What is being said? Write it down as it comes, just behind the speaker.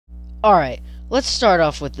Alright, let's start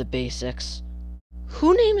off with the basics.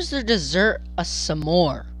 Who names their dessert a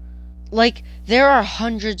s'more? Like, there are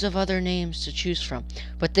hundreds of other names to choose from,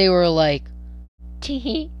 but they were like,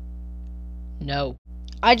 teehee. No.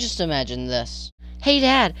 I just imagine this. Hey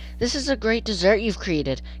Dad, this is a great dessert you've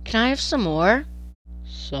created. Can I have some more?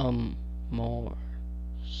 Some more.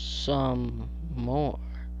 Some more.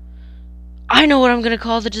 I know what I'm gonna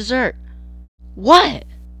call the dessert. What?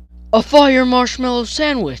 A fire marshmallow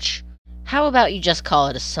sandwich. How about you just call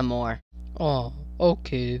it a s'more? Oh,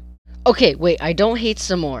 okay. Okay, wait, I don't hate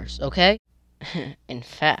s'mores, okay? In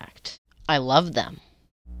fact, I love them.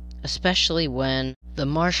 Especially when the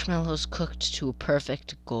marshmallows cooked to a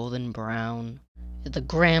perfect golden brown. The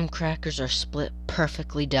graham crackers are split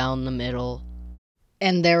perfectly down the middle.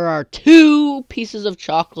 And there are 2 pieces of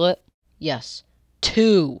chocolate. Yes,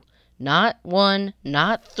 2. Not 1,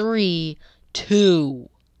 not 3, 2.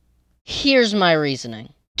 Here's my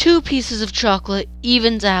reasoning. 2 pieces of chocolate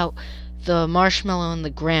evens out the marshmallow and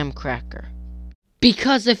the graham cracker.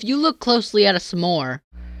 Because if you look closely at a s'more,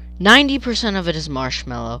 90% of it is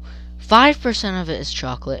marshmallow, 5% of it is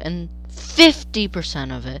chocolate, and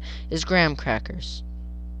 50% of it is graham crackers.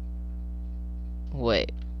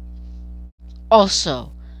 Wait.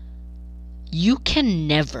 Also, you can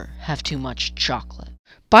never have too much chocolate.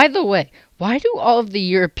 By the way, why do all of the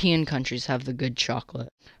European countries have the good chocolate?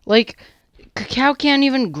 Like, cacao can't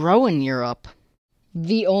even grow in Europe.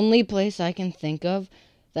 The only place I can think of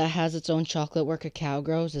that has its own chocolate where cacao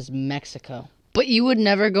grows is Mexico. But you would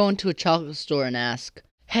never go into a chocolate store and ask,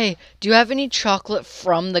 hey, do you have any chocolate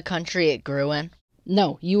from the country it grew in?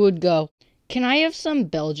 No, you would go, can I have some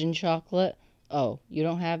Belgian chocolate? Oh, you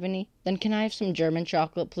don't have any? Then can I have some German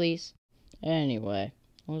chocolate, please? Anyway,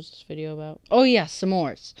 what was this video about? Oh yeah,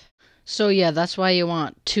 s'mores. So yeah, that's why you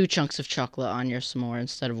want 2 chunks of chocolate on your s'more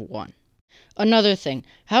instead of 1. Another thing,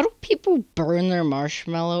 how do people burn their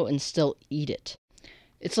marshmallow and still eat it?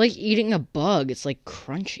 It's like eating a bug, it's like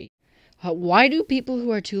crunchy. Why do people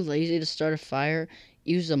who are too lazy to start a fire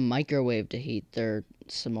use a microwave to heat their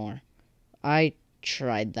s'more? I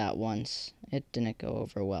tried that once. It didn't go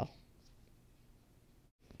over well.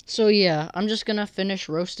 So yeah, I'm just gonna finish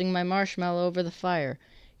roasting my marshmallow over the fire.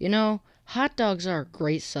 You know, hot dogs are a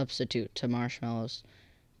great substitute to marshmallows.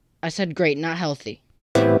 I said great, not healthy.